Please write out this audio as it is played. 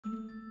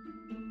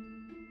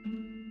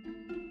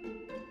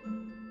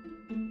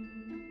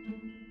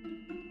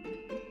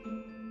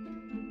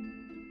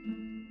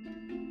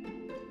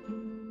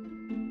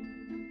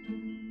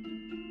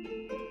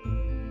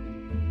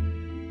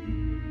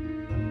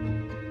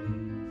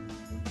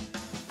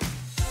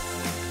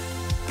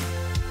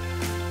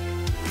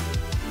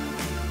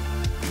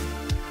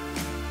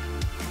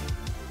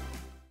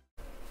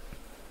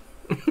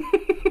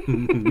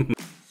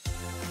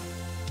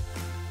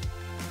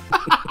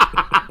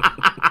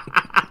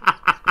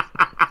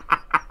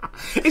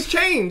It's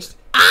changed!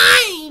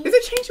 Is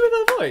it changed with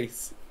her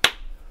voice?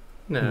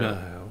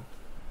 No.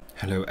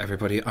 Hello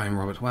everybody, I'm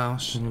Robert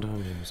Welsh. And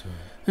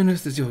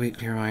this is your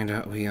weekly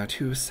reminder, we are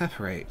two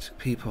separate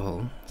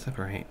people.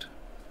 Separate.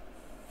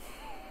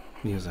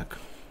 Music.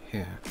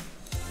 Here.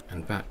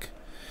 And back.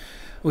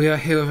 We are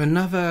here with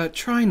another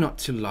Try Not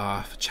to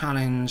Laugh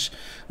challenge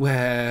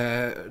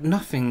where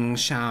nothing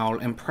shall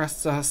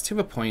impress us to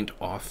the point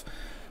of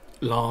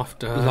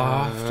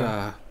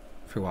laughter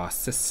through our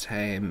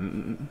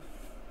system.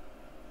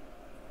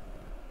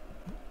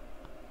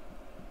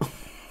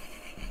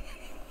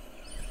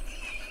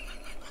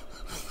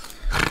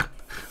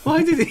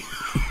 Why did he?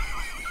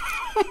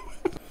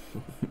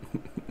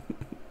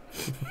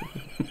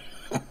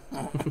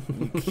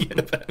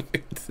 Yeah,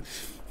 perfect.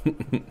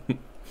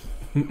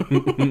 My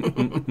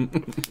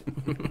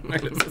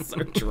lips are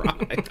so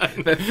dry.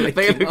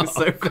 They look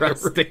so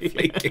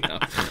crusty.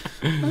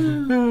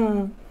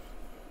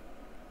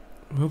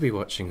 We'll be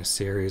watching a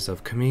series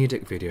of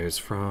comedic videos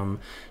from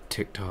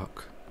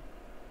TikTok.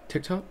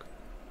 TikTok?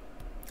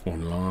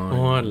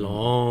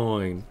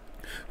 Online.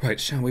 Right,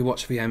 shall we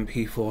watch the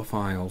MP4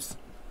 files?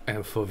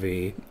 And for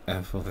the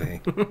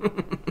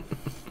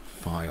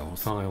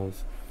files.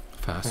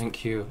 First.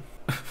 Thank you.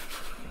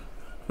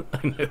 I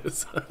know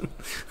this one.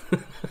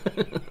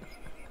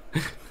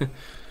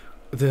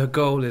 The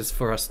goal is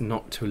for us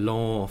not to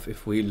laugh.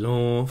 If we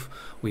laugh,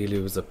 we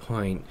lose a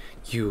point.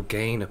 You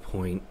gain a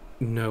point.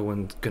 No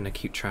one's gonna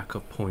keep track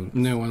of points.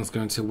 No one's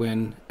going to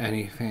win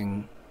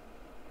anything.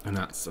 And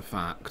that's a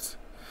fact.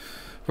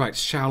 Right,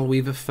 shall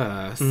we the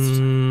first?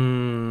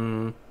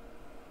 So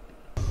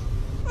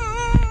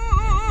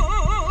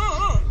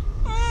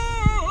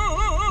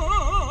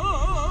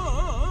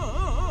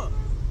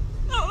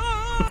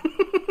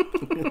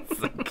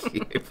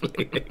cute.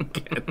 Play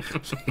again.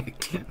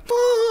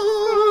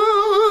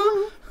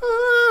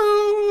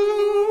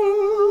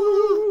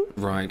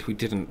 Right, we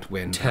didn't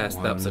win.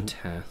 That was a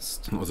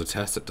test. It was a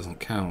test, it doesn't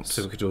count.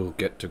 So we could all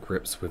get to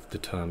grips with the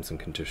terms and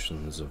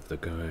conditions of the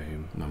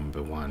game.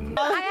 Number one.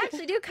 I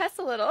actually do cuss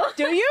a little.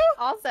 Do you?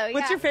 Also, yeah.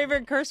 What's your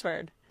favorite curse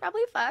word?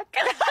 Probably fuck.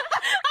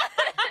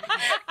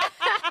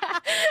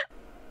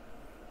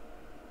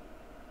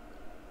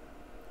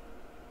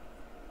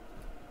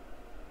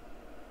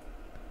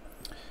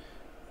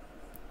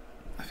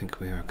 I think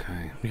we're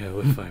okay. Yeah,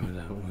 we're fine with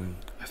that one.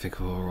 I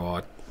think we're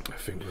alright. I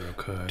think we're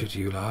okay. Did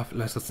you laugh?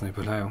 Let us know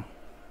below.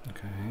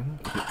 Okay.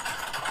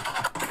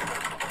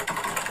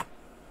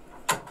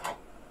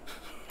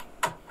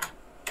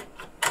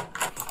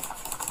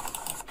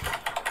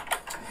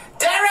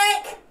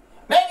 Derek!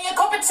 Make me a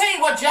cup of tea,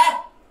 would ya?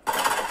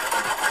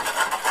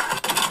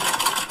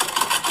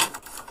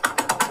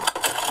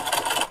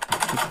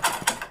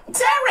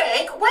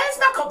 Derek, where's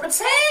my cup of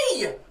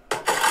tea?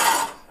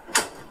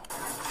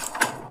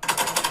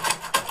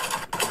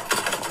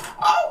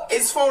 Oh,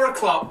 it's 4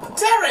 o'clock.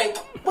 Derek,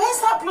 where's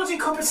that bloody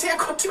cup of tea? I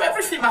could do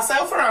everything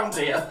myself around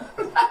here.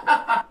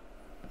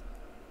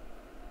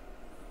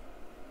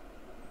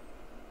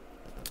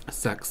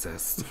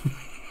 Sexist.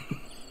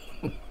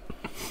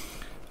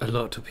 A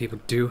lot of people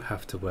do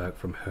have to work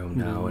from home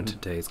now in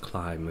today's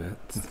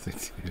climate. They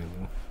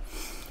do.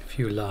 If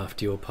you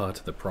laughed, you're part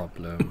of the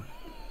problem.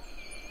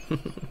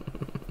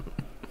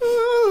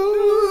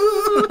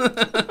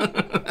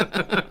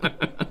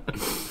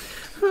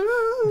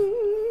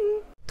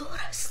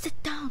 Dora,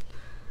 sit down.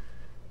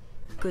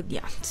 Good,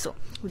 yeah. So,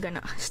 we're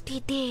gonna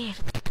stay there.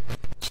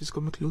 She's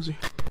coming closer.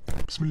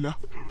 Bismillah.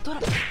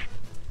 Dora.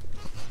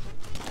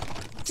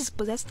 Just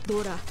possess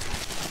Dora. Dora.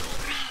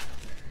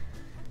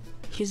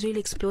 She's really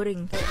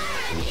exploring.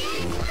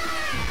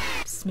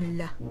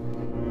 Bismillah.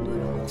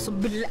 Dora.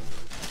 Bismillah.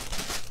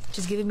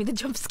 She's giving me the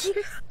jump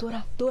scare.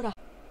 Dora. Dora.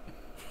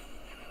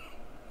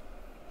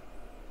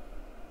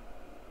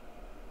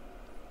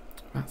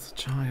 That's a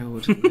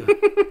child.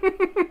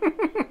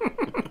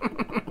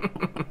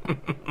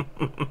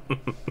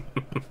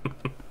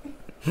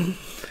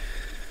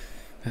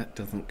 That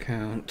doesn't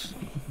count.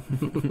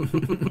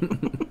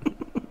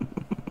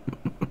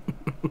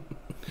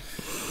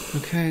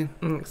 Okay.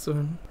 Next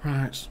one.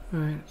 Right. Do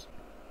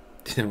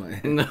you know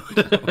what? No,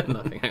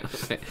 nothing. Hang on.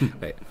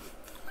 Wait.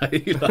 Are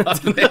you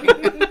laughing?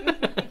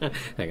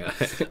 Hang on.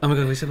 Oh my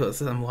god, we should put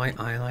some white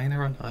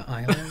eyeliner on our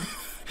eyeliner.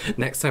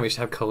 Next time we should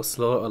have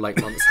coleslaw or like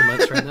Monster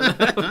Munch right now.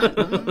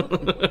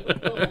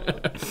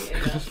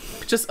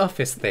 Just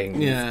office things.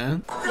 Yeah.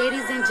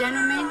 Ladies and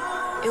gentlemen,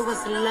 it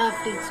was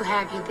lovely to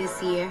have you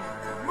this year.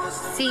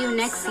 See you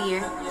next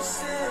year,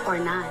 or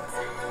not.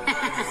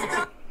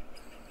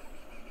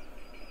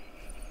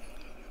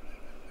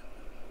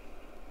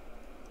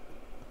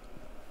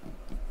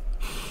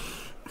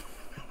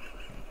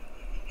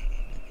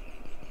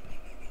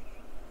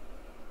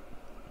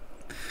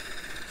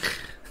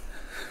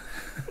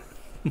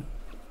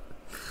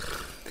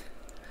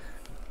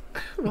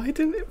 Why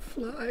didn't it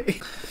fly?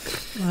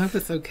 I hope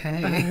it's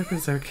okay. I hope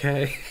it's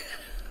okay.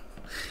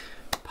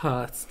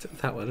 passed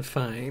that one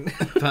fine.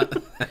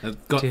 But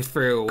got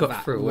through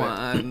got through it.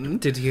 one.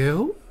 Did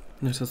you?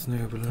 Let us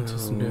know below. Let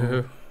us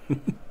know.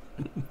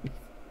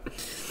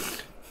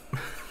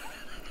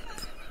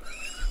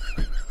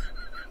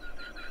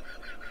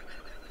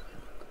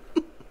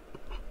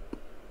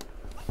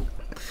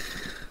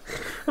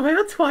 I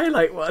had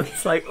Twilight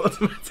once, like,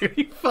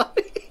 automatically funny.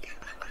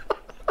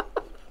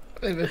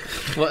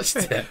 Watched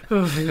it.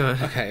 Oh my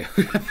god. Okay.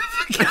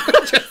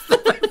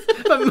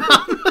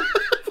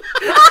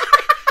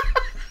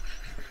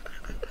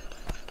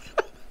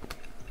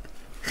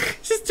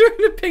 She's doing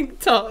a pink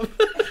top.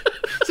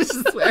 She's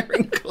just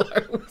wearing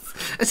clothes.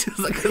 And she's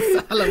like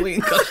a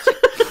Halloween costume.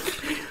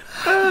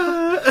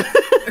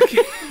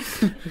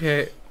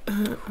 Okay.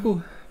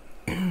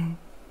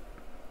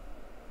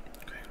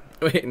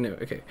 Wait, no,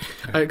 okay.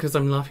 Because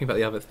I'm laughing about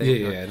the other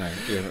thing.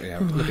 Yeah.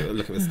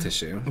 Look at this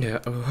tissue. Yeah.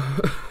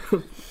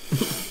 Oh.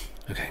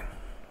 Okay.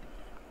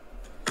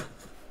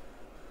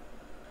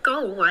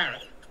 Go away.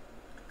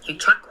 He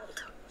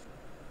chuckled.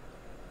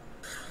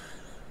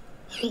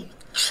 He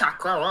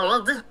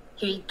chuckled.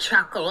 He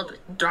chuckled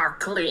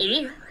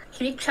darkly.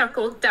 He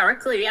chuckled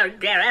darkly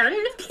again.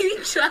 He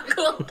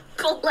chuckled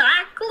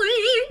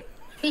blackly.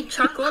 He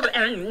chuckled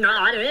and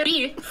nodded.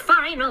 He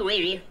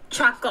finally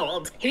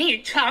chuckled.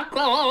 He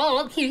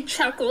chuckled. He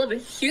chuckled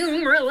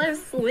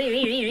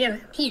humorlessly.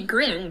 He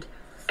grinned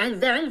and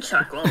then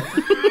chuckled.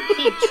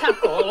 He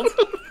chuckled.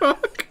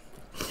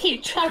 He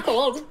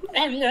chuckled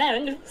and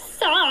then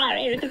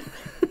sighed.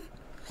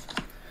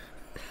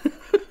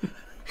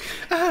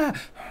 How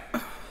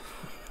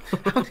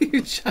do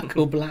you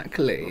chuckle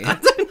blackly? I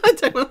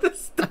don't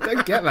understand. I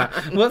don't get that.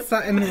 What's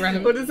that in the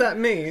What does that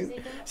mean?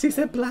 She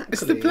said blackly.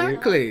 It's the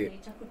blackly.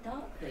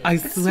 I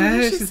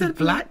swear she said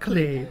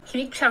blackly.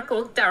 He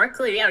chuckled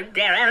darkly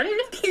again.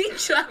 He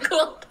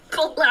chuckled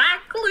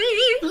blackly.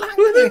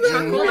 Blackly.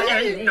 Chuckled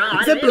and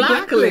nodded. It's a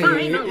blackly.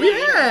 Finally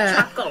Yeah.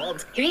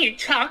 chuckled. He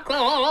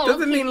chuckled.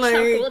 Doesn't mean he like-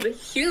 chuckled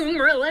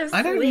humorlessly.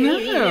 I don't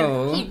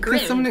know. He Can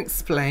grinned. someone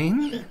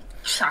explain? How do you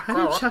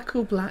Chuckled.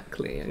 chuckle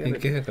blackly? You're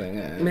Googling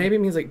it. Maybe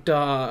it means like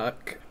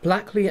dark.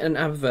 Blackly an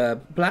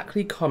adverb.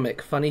 Blackly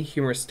comic, funny,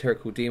 humorous,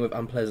 satirical, dealing with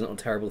unpleasant or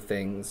terrible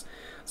things,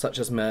 such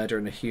as murder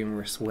in a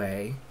humorous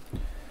way.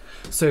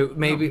 So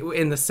maybe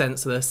in the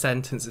sense of the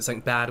sentence, it's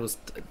like bad was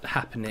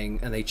happening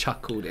and they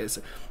chuckled. It's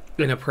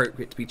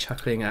inappropriate to be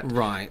chuckling at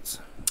Right.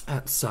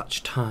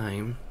 such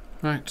time.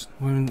 Right.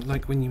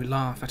 When you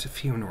laugh at a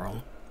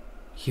funeral.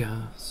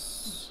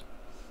 Yes.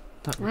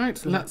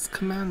 Right. Let's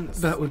commence.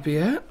 That would be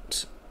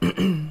it.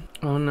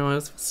 Oh no, I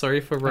was sorry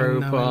for I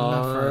know, robots. I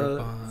love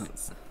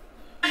robots.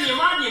 你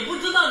妈，你不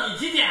知道你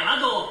几点了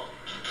都？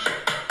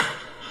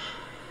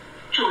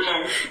主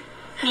人，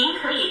您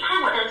可以拍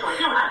我的左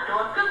右耳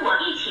朵，跟我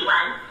一起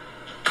玩。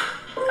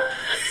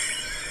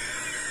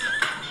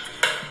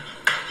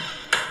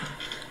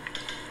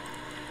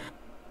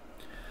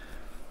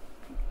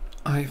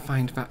 I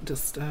find that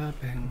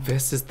disturbing.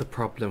 This is the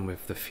problem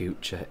with the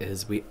future,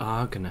 is we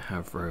are going to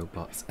have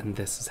robots and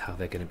this is how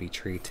they're going to be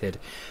treated,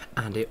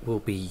 and it will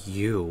be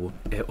your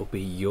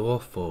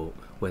fault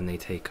when they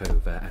take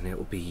over, and it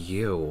will be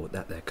you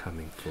that they're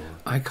coming for.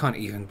 I can't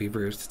even be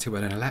rude to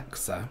an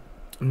Alexa.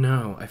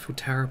 No, I feel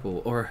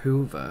terrible. Or a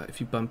Hoover,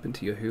 if you bump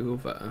into your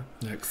Hoover.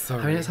 Like,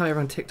 sorry. I mean, that's how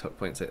everyone on TikTok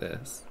points like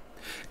this.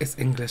 It's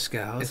English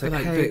girls. It's It's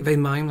like, like, hey- they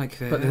mime like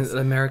this. But the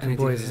American and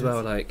they do boys as this.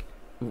 well, like,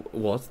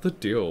 what's the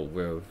deal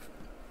with,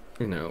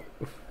 you know,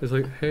 it's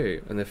like, hey,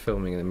 and they're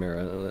filming in the mirror,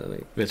 and they're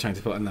like, They're trying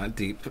to put on that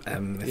deep,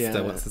 Mr.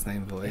 Yeah. What's his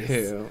name voice.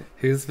 who?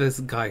 Who's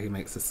this guy who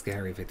makes the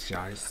scary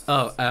videos?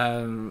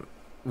 Oh,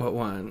 what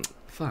one?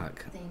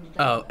 Fuck.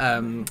 Oh,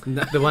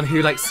 the one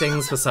who like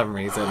sings for some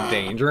reason.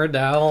 Danger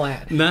down.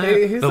 No,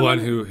 Who's the one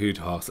who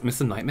talks.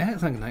 Mr. Nightmare?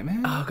 Is that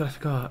Nightmare? Oh god, I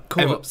forgot.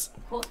 Everyone- Corpse.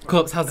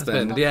 Corpse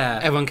husband. Yeah.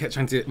 Everyone kept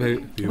trying to.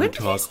 When did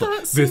he start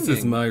This is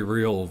singing? my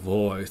real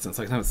voice. And it's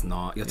like, no, it's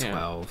not. You're Yeah.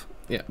 12.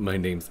 Yeah, my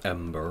name's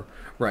Ember.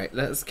 Right,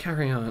 let's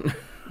carry on.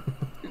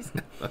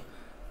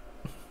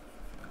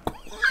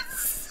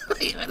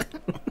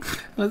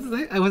 What's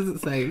that? I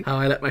wasn't saying. How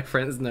I let my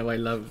friends know I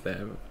love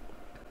them.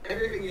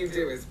 Everything you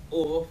do is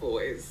awful.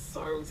 It's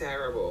so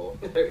terrible.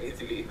 You don't need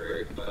to be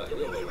rude, but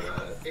you're the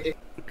worst.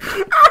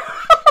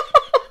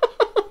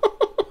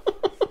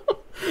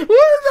 What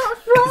is that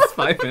from? It's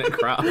 5 Minute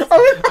Craft.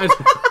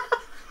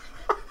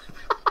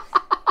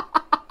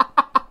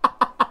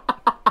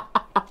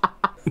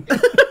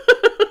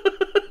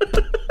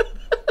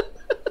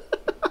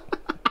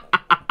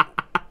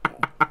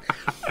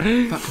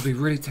 That could be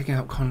really taken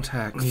out of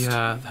context.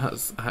 Yeah,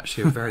 that's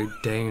actually a very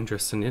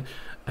dangerous scenario.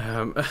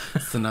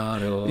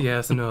 Scenario.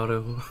 Yeah,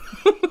 scenario.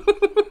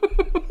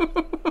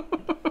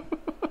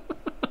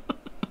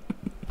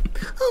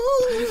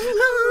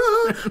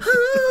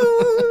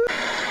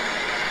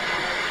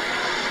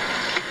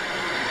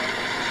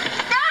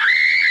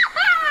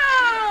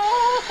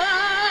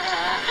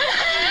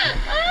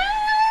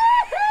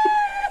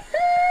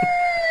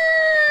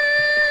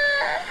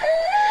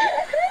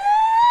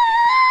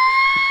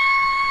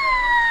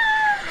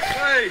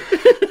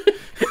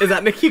 Is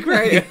that Nikki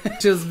Graham?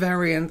 She was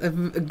very a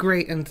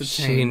great entertainer.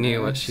 She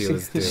knew what she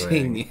was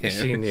doing.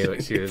 She knew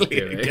what she was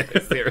doing.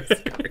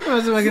 Seriously. I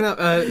was waking up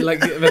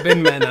like the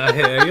bin men are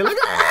here. You're like,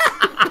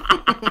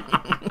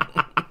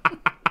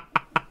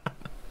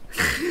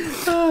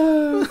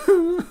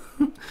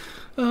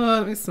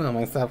 let me smell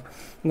myself.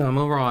 No, I'm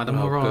alright. I'm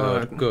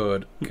alright.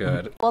 Good.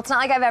 Well, it's not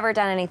like I've ever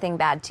done anything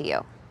bad to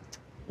you.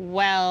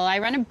 Well, I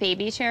run a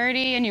baby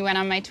charity, and you went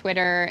on my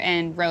Twitter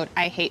and wrote,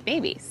 "I hate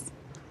babies."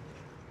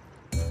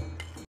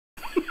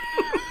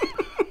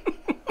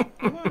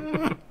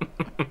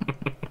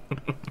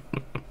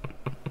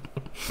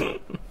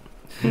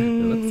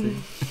 Let's see.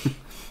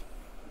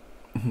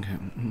 Okay.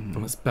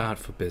 It was bad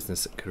for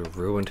business. It could have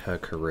ruined her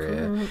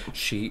career.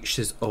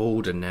 She's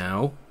older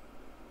now.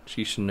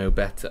 She should know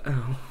better.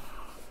 Oh.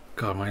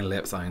 God, my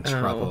lips are in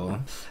trouble.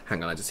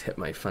 Hang on, I just hit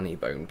my funny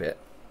bone bit.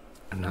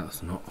 And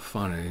that's not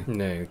funny.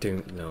 No,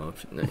 don't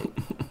laugh. No.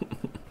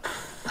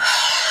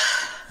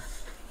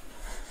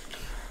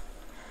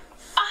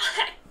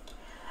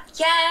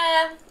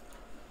 Yeah.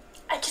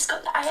 I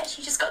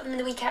actually just got them in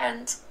the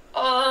weekend.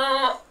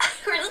 Oh, I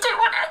really don't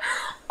want it.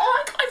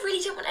 Oh, I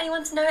really don't want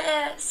anyone to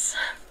notice.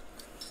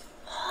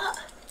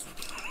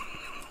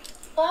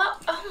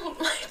 What? Oh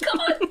my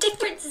god, the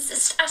difference is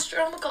just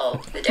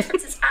astronomical. The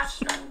difference is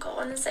astronomical,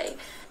 honestly.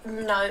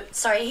 No,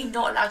 sorry, you're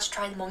not allowed to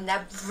try them on.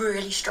 They're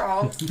really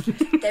strong.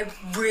 They're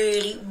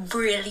really,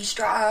 really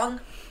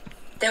strong.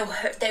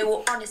 They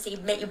will honestly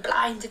make you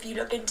blind if you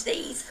look into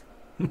these.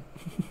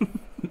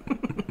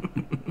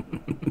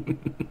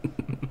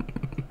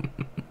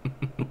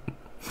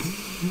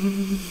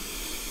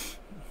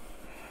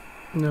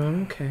 No,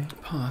 I'm okay.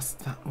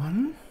 Past that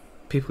one.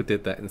 People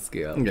did that in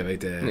skill. Yeah, they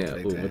did. Yeah,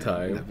 they all did. the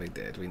time. Yeah, they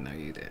did. We know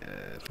you did.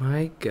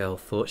 My girl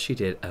thought she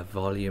did a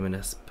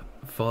voluminous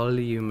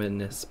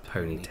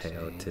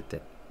ponytail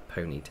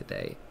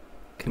today.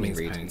 Can you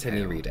read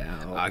it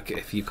out?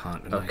 If you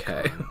can't, then okay.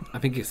 I can't. I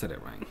think you said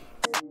it right.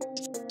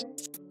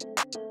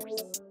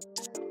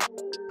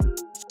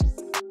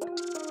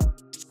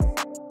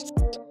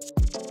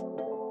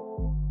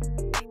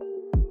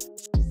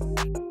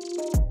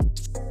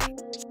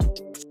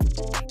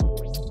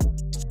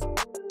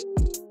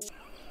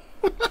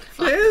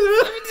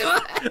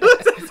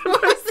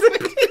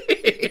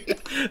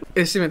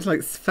 Is she meant to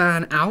like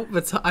fan out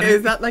the top?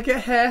 Is that like a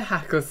hair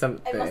hack or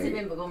something? It must have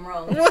been gone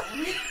wrong.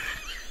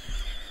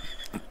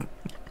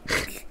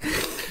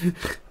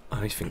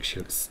 I think she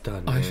looks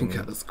stunning. I think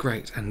that looks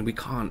great, and we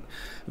can't.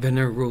 There are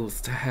no rules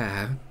to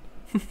hair.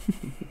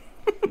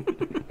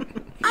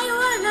 I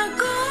wanna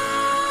go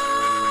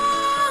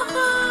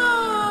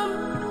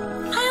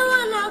home. I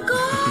wanna go.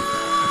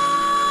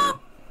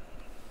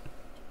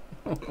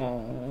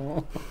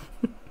 Aww.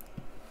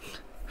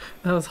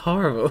 That was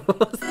horrible.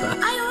 What was that?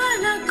 I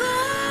wanna go.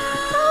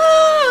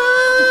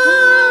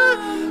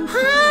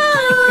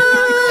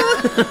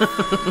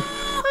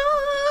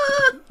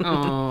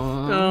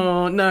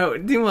 Oh no!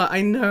 Do you know what?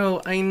 I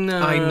know.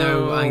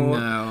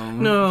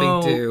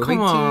 No, they do.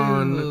 Come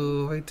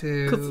on. They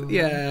do.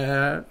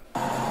 Yeah.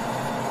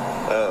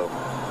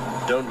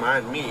 Oh, don't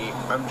mind me.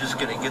 I'm just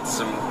gonna get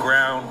some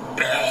ground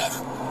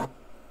beef.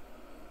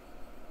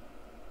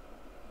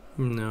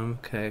 No,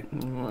 okay.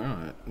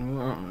 Alright.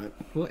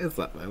 What is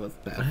that though? What's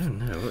that? I don't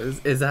know.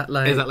 Is that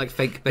like? Is that like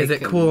fake bacon?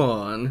 Is it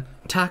corn?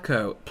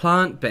 Taco,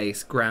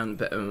 plant-based ground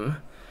beef.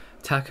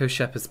 Taco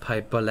shepherd's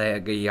pie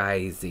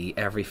bolognese.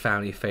 Every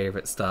family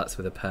favourite starts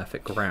with a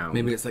perfect ground.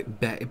 Maybe it's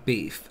like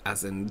beef,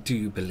 as in, do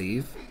you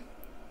believe?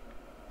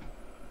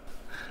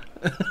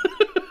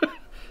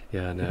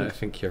 Yeah, no, I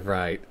think you're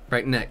right.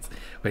 Right, next,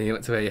 when you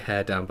want to wear your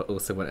hair down but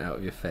also want it out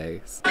of your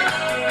face.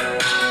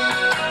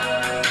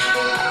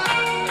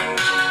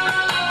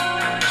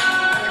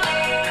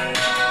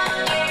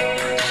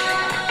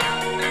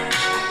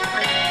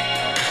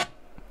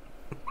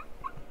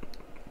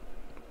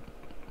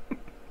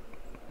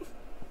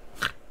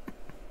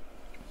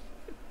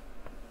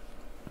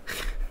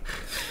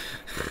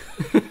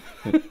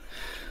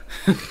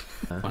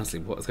 Honestly,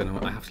 what is going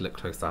on? I have to look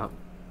close up.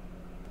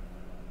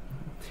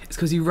 It's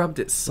because you rubbed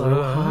it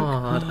so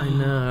hard. I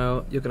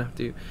know. You're going to have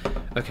to...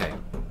 Okay.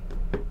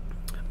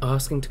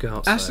 Asking to go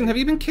outside. Ashton, have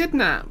you been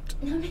kidnapped?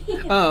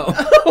 Oh.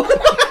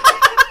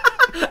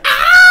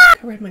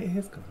 How red my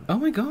ears gone? Oh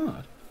my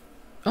god.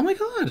 Oh my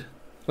god.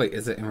 Wait,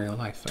 is it in real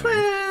life? Though?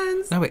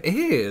 Twins! No, it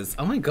is.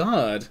 Oh my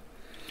god.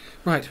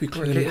 Right, we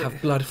clearly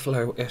have blood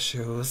flow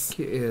issues.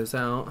 Get your ears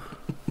out.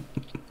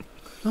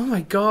 Oh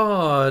my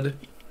god.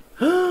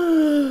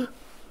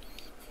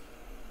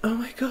 Oh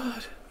my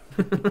god.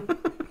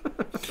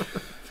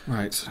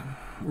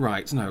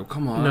 Right, no,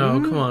 come on.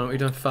 No, come on, we've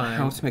done fine.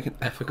 How to make an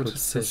ethical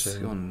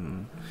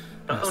decision.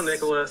 Oh,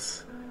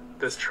 Nicholas,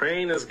 this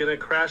train is gonna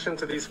crash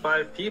into these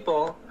 5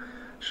 people.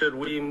 Should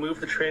we move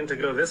the train to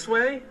go this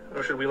way,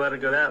 or should we let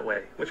it go that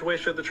way? Which way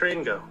should the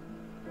train go?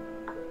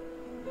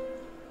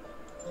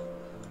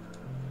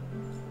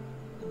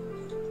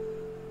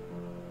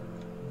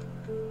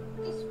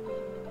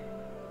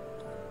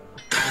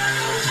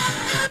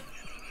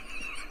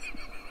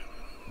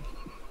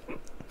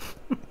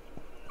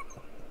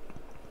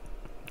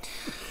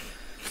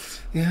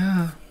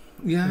 Yeah.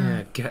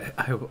 Yeah,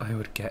 I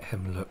would get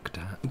him looked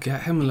at.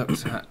 Get him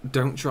looked at.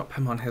 Don't drop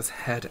him on his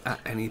head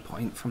at any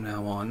point from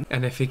now on.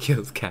 And if he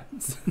kills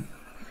cats.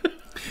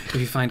 If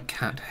you find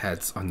cat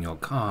heads on your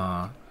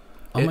car.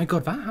 Oh my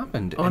god, that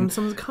happened. On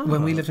someone's car?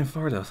 When we lived in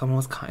Florida, someone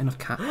was cutting off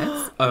cat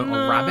heads or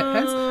rabbit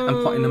heads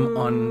and putting them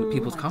on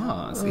people's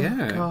cars.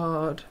 Yeah.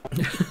 God.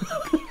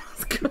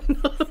 What's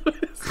going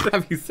on?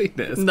 Have you seen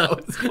this? No.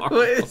 It's horrible.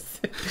 What is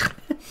it?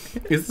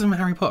 Is this from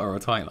Harry Potter or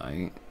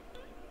Twilight?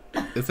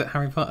 Is it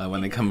Harry Potter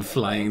when they come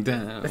flying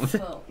down?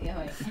 Well,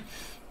 yeah.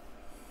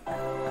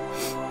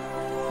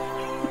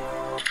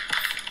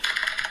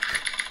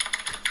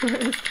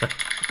 What is that?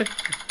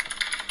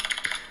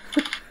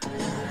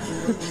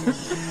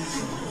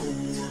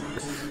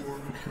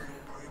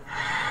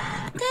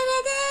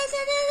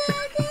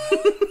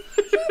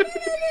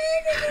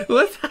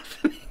 What's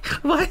happening?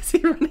 Why is he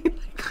running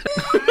like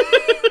that?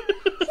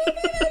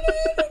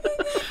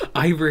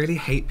 I really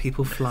hate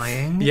people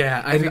flying.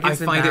 Yeah, I think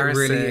it's find it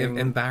really embarrassing.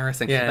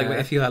 embarrassing. Yeah. Like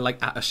if you're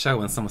like at a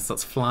show and someone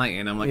starts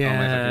flying, I'm like, oh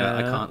my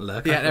god, I can't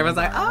look. Yeah, I and feel everyone's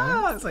like,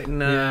 embarrassed. oh, it's like,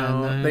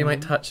 no, they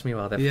might touch me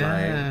while they're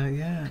flying.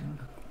 Yeah.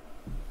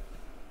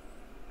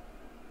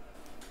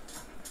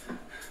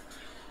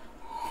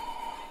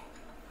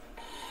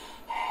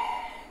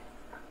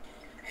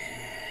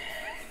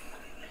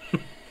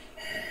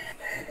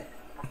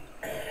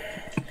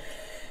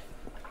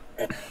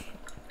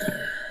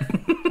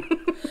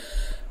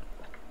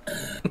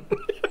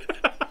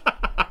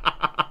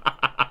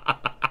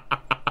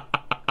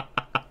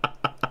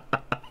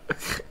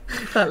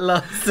 That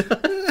last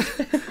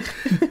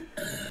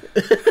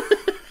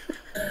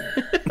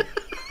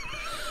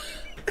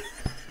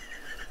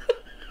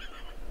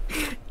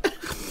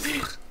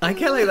I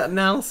get like that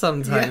now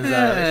sometimes.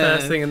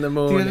 First thing in the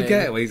morning. Do you ever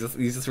get it where you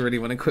just really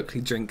want to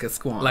quickly drink a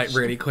squash? Like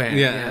really quick.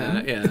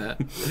 Yeah.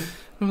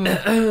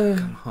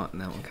 I'm hot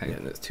now. Okay. Yeah,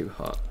 it's too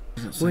hot.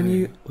 When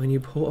you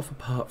pour off a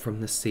part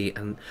from the seat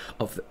and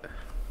of the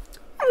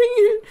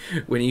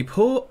when you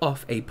pour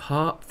off a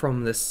part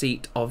from the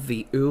seat of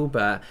the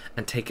Uber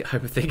and take it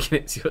home thinking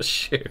it's your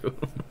shoe.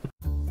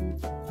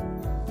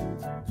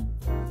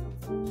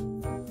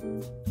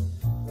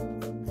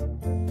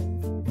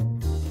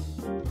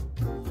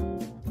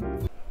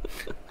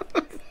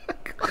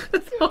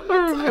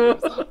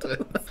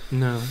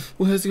 No.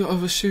 Where's your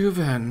other shoe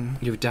then?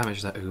 You've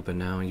damaged that Uber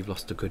now and you've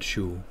lost a good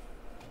shoe.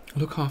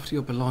 Look after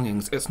your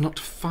belongings. It's not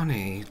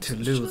funny to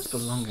lose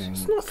belongings.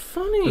 It's not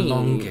funny.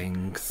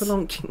 Belongings.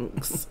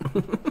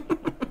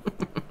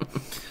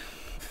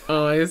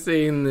 Oh, I've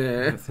seen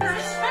this.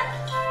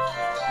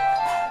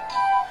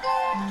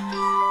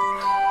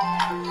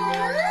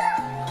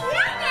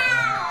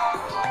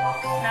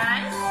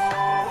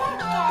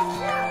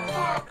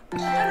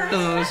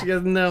 Oh, she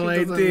has no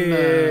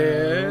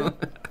idea.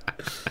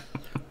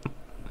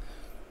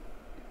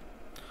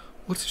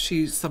 What if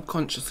she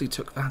subconsciously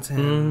took that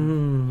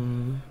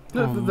in?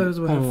 Those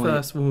were her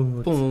first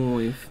words.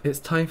 Boy.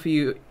 It's time for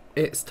your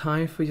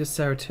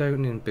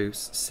serotonin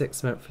boost.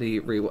 6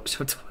 monthly rewatch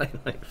of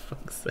Twilight. For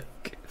fuck's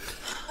sake.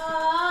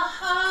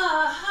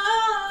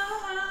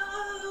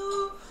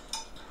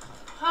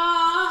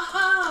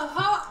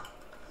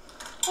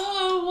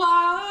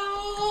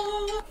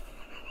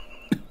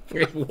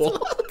 What?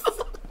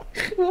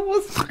 What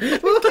was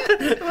that? What?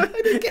 I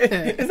didn't get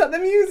it. Is that the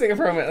music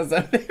from it or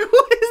something?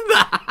 What is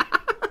that?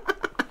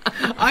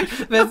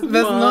 There's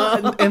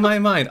not in my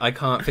mind. I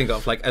can't think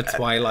of like a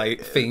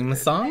Twilight theme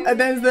song. And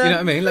there's the, you know what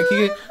I mean? Like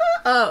you.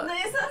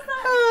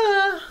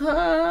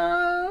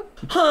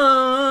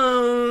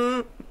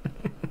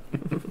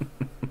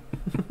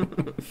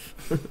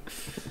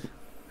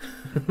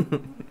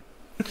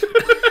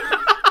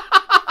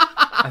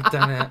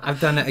 I've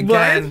done it again.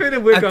 Why is putting a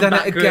wig I've on done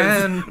it backwards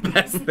again.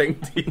 best thing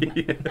to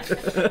you?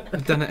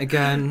 I've done it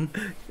again.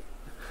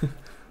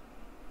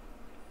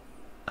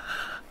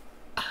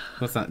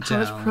 What's that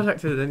gel? How much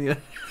product is in your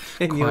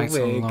Quite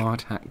wig? a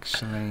lot,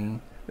 actually.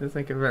 It's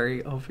like a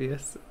very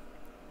obvious.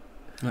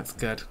 That's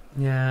good.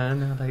 Yeah, I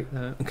like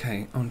that.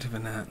 Okay, on to the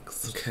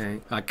next. Okay.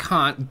 I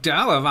can't do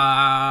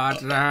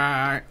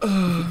that.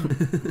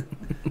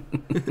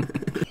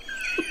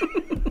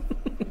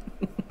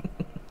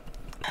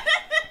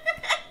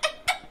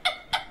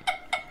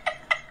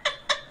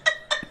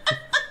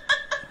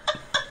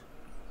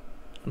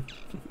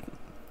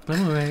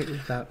 I'm alright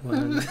with that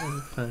one.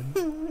 I'm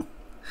fine.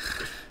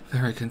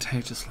 Very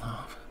contagious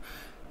laugh.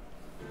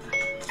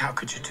 How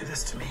could you do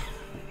this to me?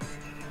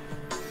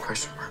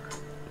 Question mark.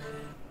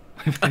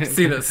 I've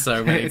seen it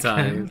so many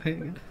times.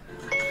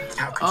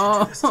 How could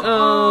you do this to me?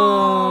 Oh,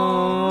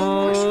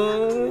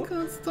 I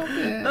can't stop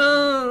it.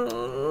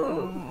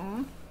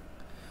 Oh.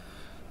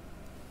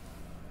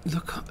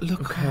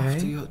 Look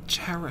after your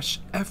cherish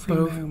every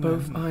moment.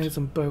 Both eyes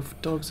and both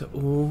dogs at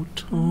all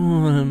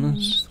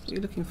times. What are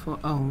you looking for?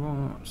 Oh,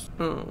 right.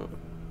 Oh.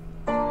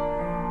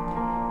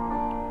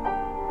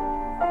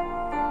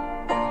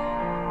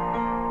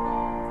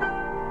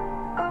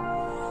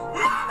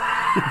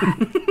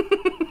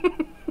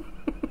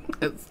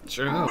 It's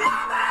true.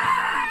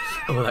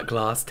 Oh, that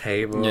glass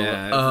table.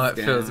 Yeah. Oh, it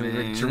fills me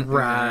with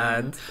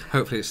dread.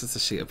 Hopefully it's just a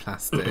sheet of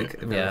plastic.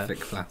 Yeah.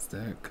 Thick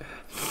plastic.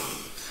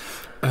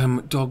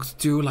 Dogs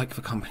do like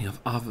the company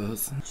of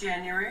others.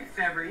 January,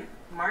 February,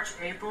 March,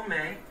 April,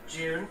 May,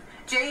 June.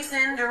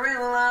 Jason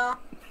Derulo.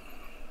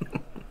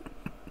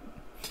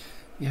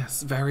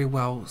 Yes, very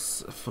well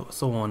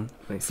seen.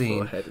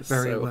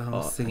 Very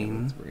well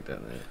seen.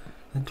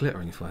 The glitter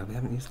on your forehead. We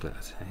haven't used glitter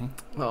today.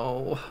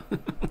 Oh.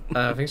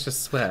 I think it's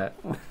just sweat.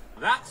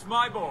 That's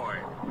my boy.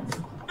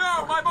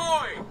 No, my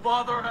boy.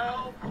 Father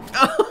help.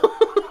 Oh,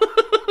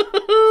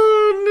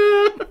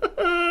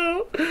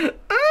 no.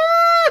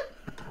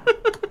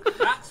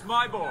 That's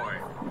my boy.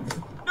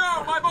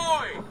 No, my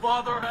boy.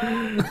 Father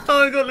help.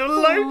 Oh, I got a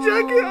little life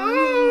jacket.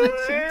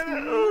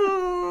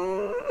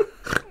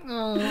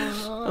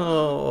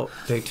 Oh.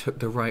 They took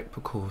the right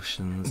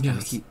precautions.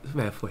 Yes. And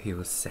Therefore, he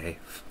was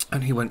safe.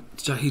 And he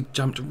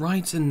jumped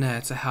right in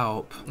there to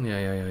help.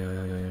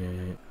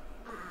 Yeah.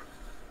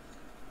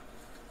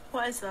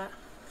 What is that?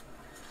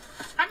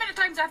 How many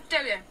times do I have to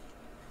tell you?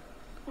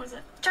 What is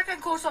it? Chicken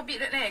coleslaw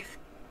beaten an egg.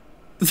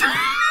 Sorry,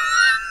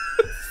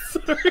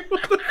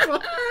 what the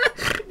fuck?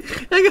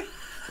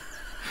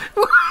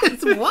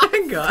 What's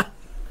Wanga?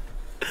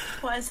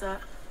 What is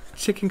that?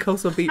 Chicken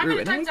coleslaw beetroot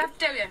and How egg? many times do I have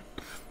to tell you?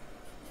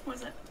 What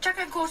is it?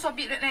 Chicken coleslaw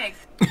beaten an egg.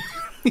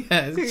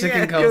 Yeah,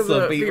 chicken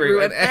coleslaw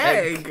beetroot and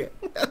egg.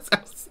 That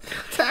sounds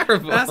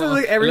terrible. That sounds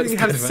like everything you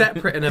have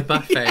separate in a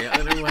buffet. I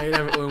don't know why you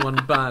have it all in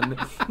one bun.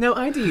 No,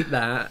 I'd eat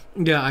that.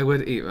 Yeah, I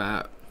would eat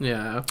that.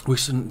 Yeah. We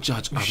shouldn't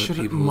judge other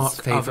people's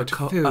mock favourite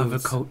foods. other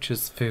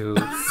cultures'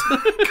 foods.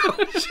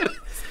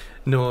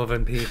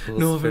 Northern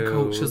people's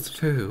culture's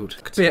food.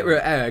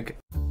 Beetroot egg.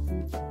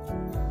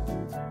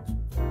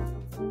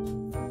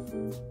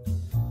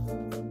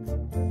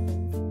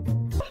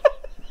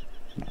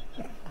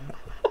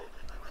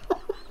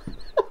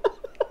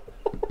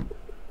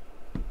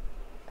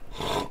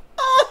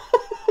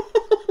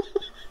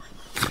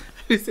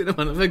 You seen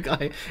one of a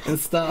guy in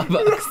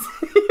Starbucks?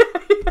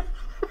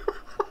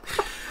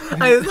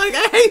 I was like,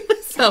 I hate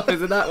myself,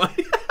 isn't that why?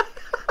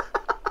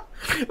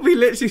 We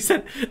literally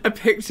sent a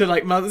picture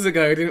like months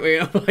ago, didn't we?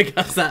 Of like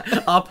us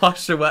at our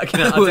posture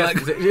working out our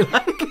desks.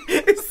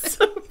 It's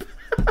so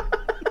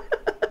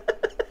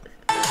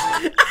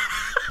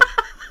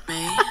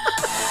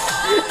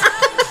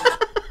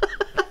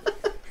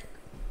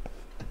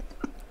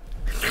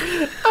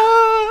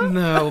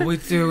No, we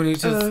do need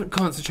to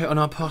concentrate on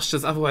our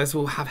postures, otherwise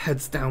we'll have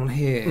heads down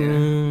here.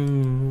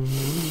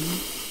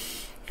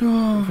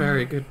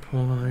 Very good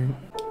point.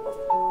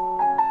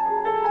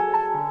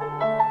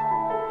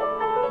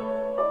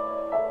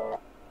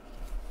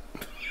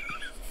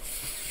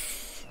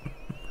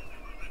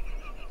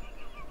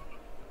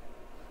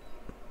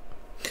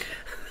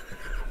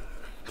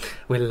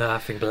 We're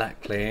laughing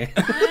blackly.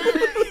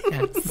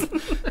 Yes.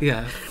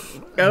 Yeah.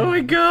 Oh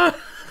my god.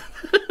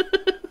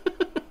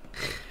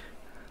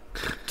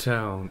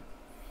 Don't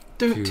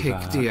take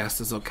that.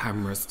 DSs or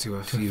cameras to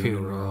a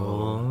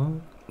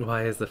funeral.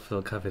 Why is the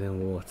floor covered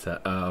in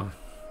water? Oh.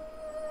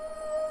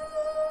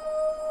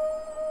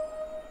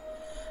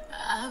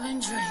 I've been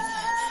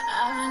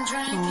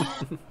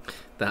drinking.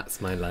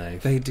 That's my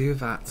life. They do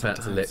that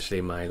sometimes. That's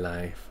literally my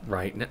life.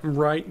 Right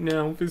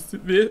now, this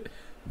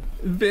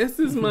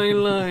is my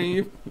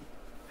life.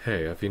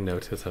 Hey, have you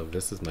noticed how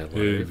this is my life?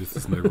 Hey, this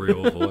is my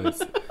real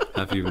voice.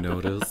 Have you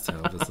noticed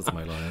how this is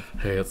my life?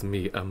 Hey, it's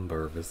me,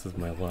 Ember. This is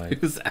my life.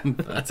 Who's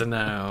Ember? I don't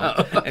know.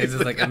 It's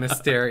just like a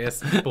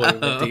mysterious boy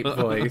with a deep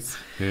voice.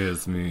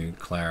 Here's me,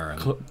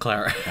 Clarence.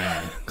 Clarence.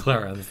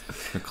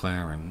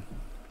 McLaren.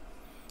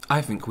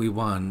 I think we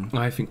won.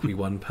 I think we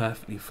won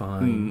perfectly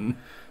fine.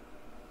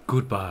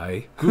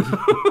 Goodbye.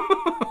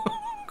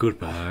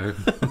 Goodbye.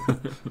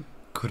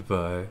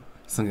 Goodbye.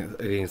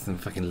 Some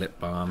fucking lip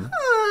balm.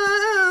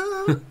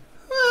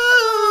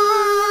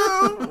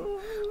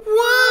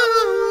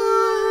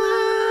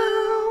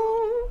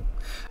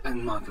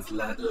 And Marcus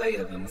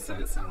layer them so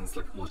it sounds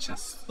like more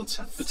chest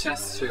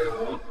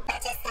too.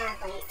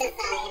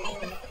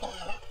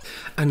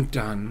 And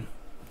done.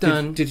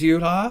 Did you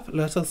laugh?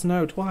 Let us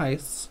know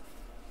twice.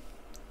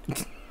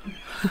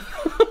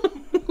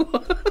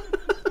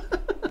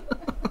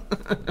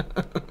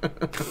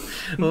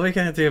 What are we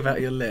going to do about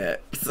your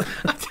lips?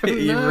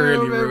 You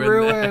really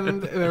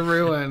ruined them. They're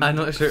ruined. I'm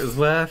not sure it was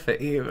worth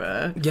it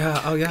either.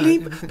 Yeah, oh yeah.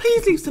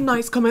 Please leave some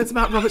nice comments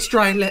about Robert's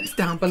dry lips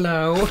down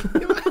below.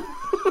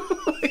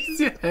 Why does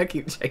your hair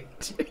keep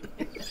changing?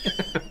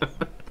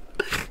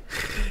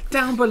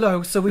 Down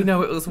below so we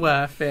know it was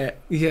worth it.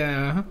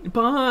 Yeah.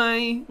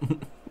 Bye.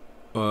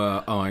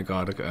 Oh my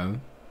god, okay.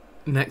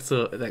 Next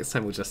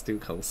time we'll just do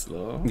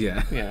coleslaw.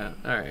 Yeah. Yeah,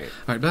 alright.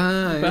 Alright,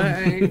 bye.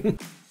 Bye.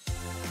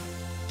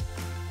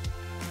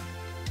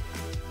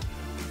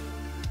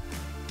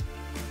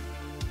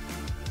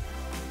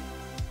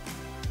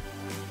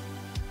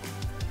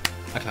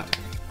 I clapped.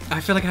 I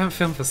feel like I haven't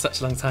filmed for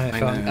such a long time.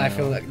 I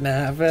feel like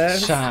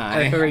nervous.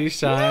 Shy. I'm very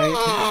shy.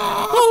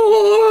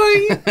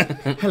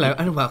 Hello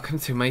and welcome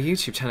to my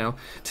YouTube channel.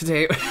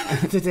 Today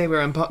we're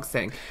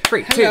unboxing.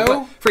 3, 2,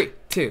 1. 3,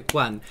 2,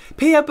 1.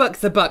 Pia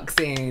books a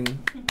boxing.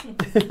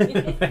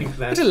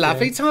 What a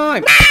lovely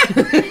time.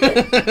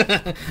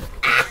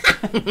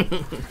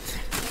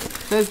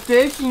 There's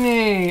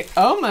Disney.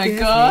 Oh my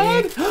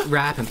god.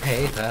 Wrap and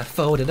paper,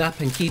 fold it up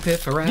and keep it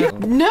forever.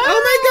 No.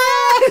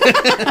 Oh my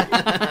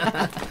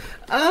god.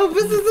 Oh,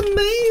 this is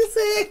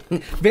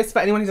amazing. This, for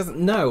anyone who doesn't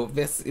know,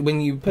 this,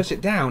 when you push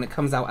it down, it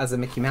comes out as a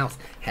Mickey Mouse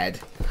head.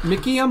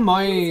 Mickey and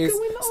Mouse.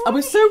 Oh,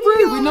 we're so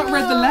rude. We've not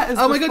read the letters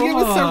Oh my god, before. you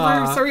were so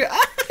rude. Sorry.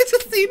 I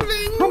just seen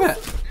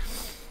things.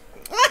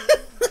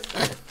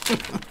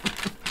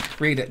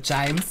 Read it,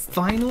 James.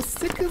 Vinyl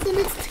stickers on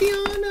its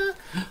Tiana.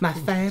 My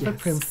favourite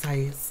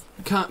princess.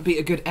 Can't beat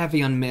a good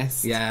Evian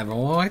miss. Yeah,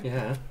 right.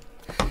 Yeah.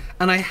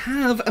 And I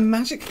have a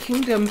Magic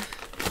Kingdom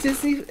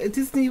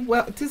Disney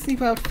World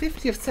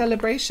 50th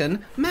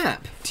celebration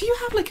map. Do you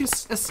have like a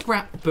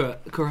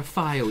scrapbook or a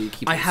file you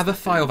keep? I have a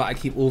file that I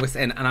keep all this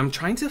in, and I'm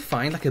trying to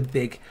find like a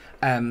big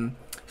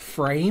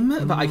frame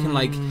that I can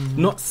like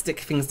not stick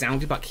things down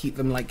to, but keep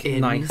them like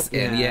nice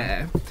in.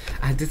 Yeah.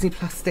 A Disney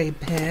Plus Day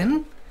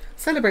pin.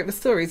 Celebrate the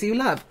stories you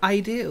love.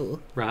 I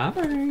do.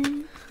 Robert.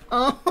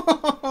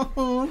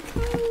 Oh,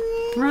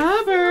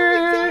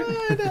 Robert.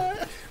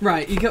 Oh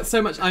right, you got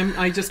so much.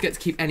 I just get to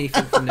keep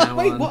anything from now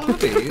Wait, on. what are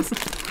these?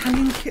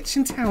 Hanging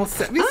kitchen towel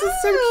set. This is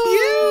so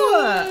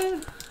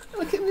cute.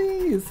 Look at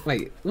these.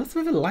 Wait, what's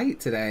with the light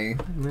today?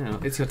 No,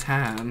 it's your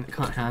tan. I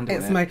can't handle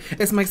it.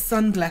 It's my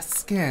sun-blessed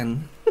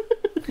skin.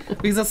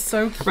 These are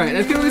so cute. Right,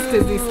 let's get all this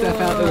Disney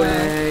stuff out of the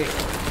way.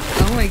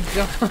 Oh my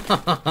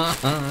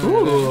god.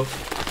 Ooh.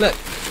 Look.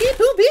 Beep,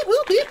 boop, beep,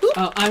 boop, beep, boop.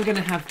 Oh, I'm gonna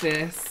have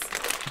this.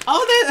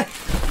 Oh, I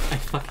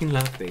fucking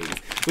love these.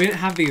 We don't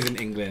have these in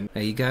England.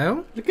 There you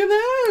go. Look at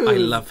those. I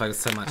love those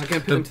so much. I'm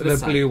gonna put them to the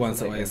side. Blue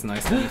ones are always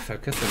nice. Let me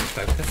focus.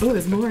 Oh,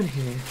 there's more in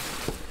here.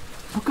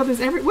 Oh god, there's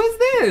where's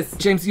this?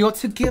 James, you ought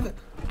to give it.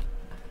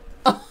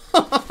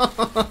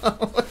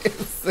 What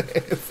is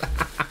this?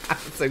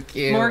 So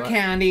cute. More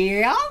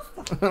candy.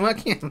 More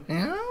candy.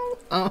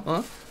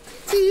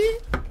 See?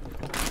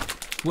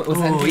 What was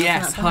that? Oh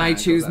yes, I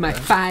choose my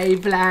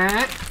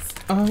favourites.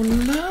 Oh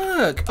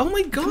look! Oh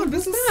my god,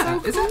 this is so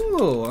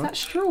cool. Is that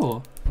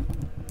straw?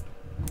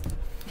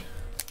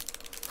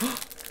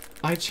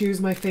 I choose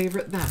my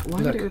favourite. That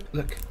one.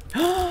 Look.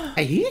 Oh,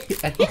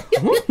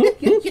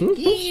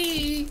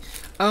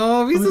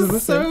 this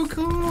is so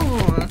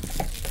cool.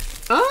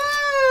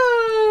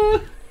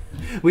 Oh,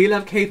 we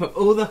love K-pop.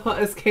 All the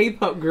hottest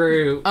K-pop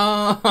group.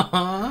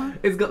 Oh,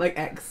 it's got like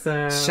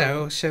EXO.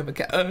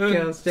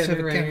 Girls'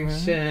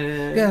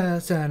 Generation.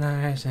 Girls'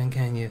 Generation.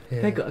 Can you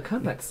feel? They got a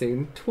comeback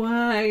soon.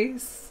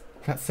 Twice.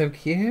 That's so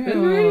cute. They're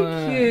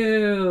very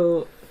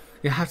cute.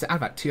 You have to add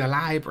that to your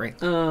library.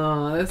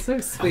 Oh, that's so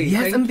sweet.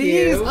 Yes, Thank and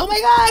these. you. Oh my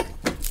god.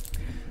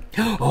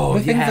 Oh,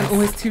 the things I'm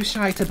always too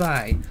shy to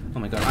buy. Oh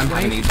my god, I'm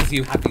having these because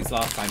you had these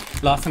last time.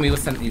 Last time we were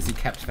sent these, you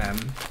kept them.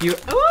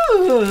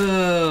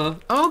 Oh,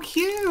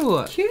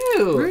 cute. Cute.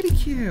 Really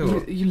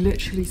cute. You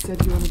literally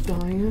said you're on a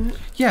diet.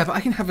 Yeah, but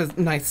I can have a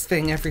nice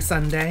thing every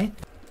Sunday.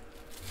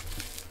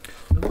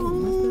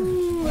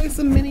 Oh, it's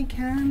a mini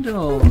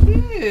candle.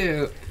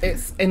 Cute.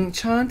 It's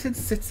Enchanted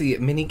City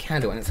mini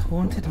candle and it's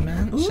Haunted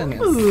Mansion.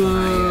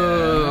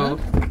 Ooh.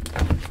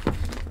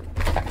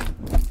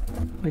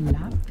 I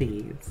love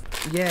these.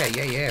 Yeah,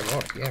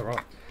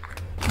 right.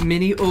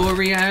 Mini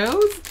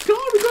Oreos.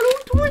 God, we got all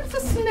sorts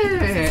of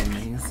snacks.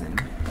 Amazing.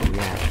 Oh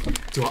yeah. Do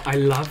you know what? I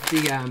love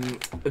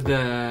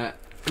the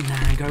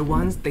mango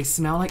ones. They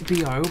smell like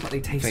BO, but they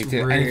taste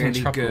really Anything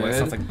good. tropical, it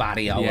sounds like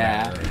body or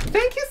whatever.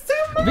 Thank you so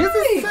much. This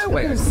is so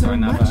wait, There's so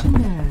much in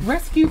there.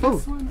 Rescue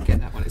this one. Get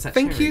that one. Is that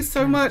Thank cherry? you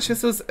so much.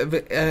 This was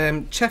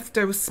Chef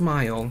Doe's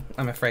Smile.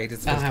 I'm afraid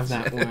it's. I'll have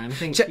that one.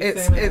 Thank you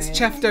it's so much. it's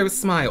Chef Doe's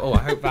Smile. Oh, I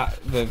hope that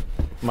the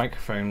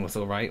microphone was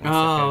all right.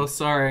 Oh,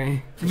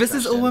 sorry. This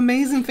is all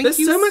amazing. Thank There's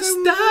you so much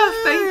stuff.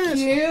 Thank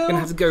you. I'm gonna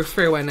have to go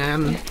through and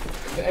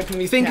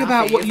think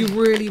about what you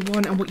really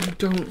want and what you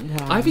don't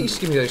want. I think you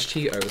should give me those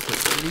Cheetos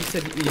because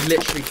you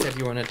literally said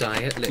you were on a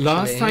diet.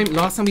 Literally.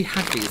 Last time we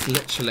had these,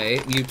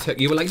 literally,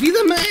 you were like, these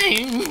are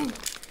mine,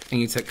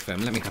 and you took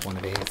them. Let me have one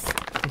of these.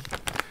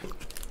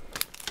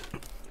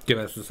 Give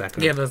us a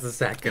second. Give us a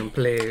second,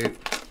 please.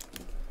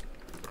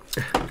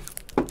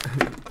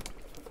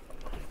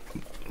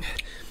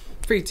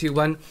 3, 2,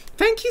 1.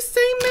 Thank you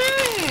so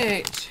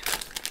much.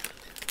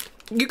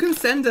 You can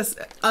send us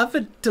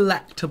other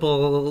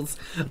delectables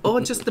or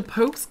just a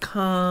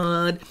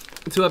postcard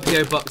to our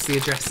PO box. The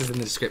address is in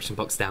the description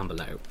box down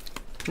below.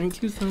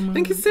 Thank you so much.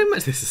 Thank you so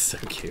much. This is so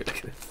cute.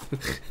 Look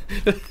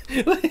at this.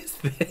 What is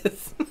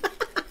this?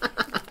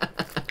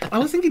 I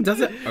was thinking,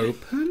 does it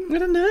open? I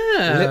don't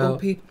know. Little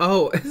people.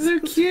 Oh, it's so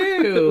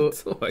cute.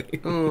 Toy.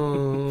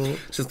 Oh,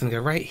 just gonna go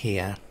right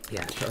here.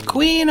 Yeah.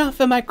 Queen off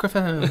the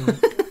microphone.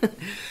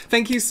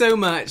 Thank you so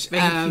much.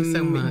 Thank you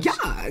so much.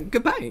 Yeah.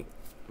 Goodbye.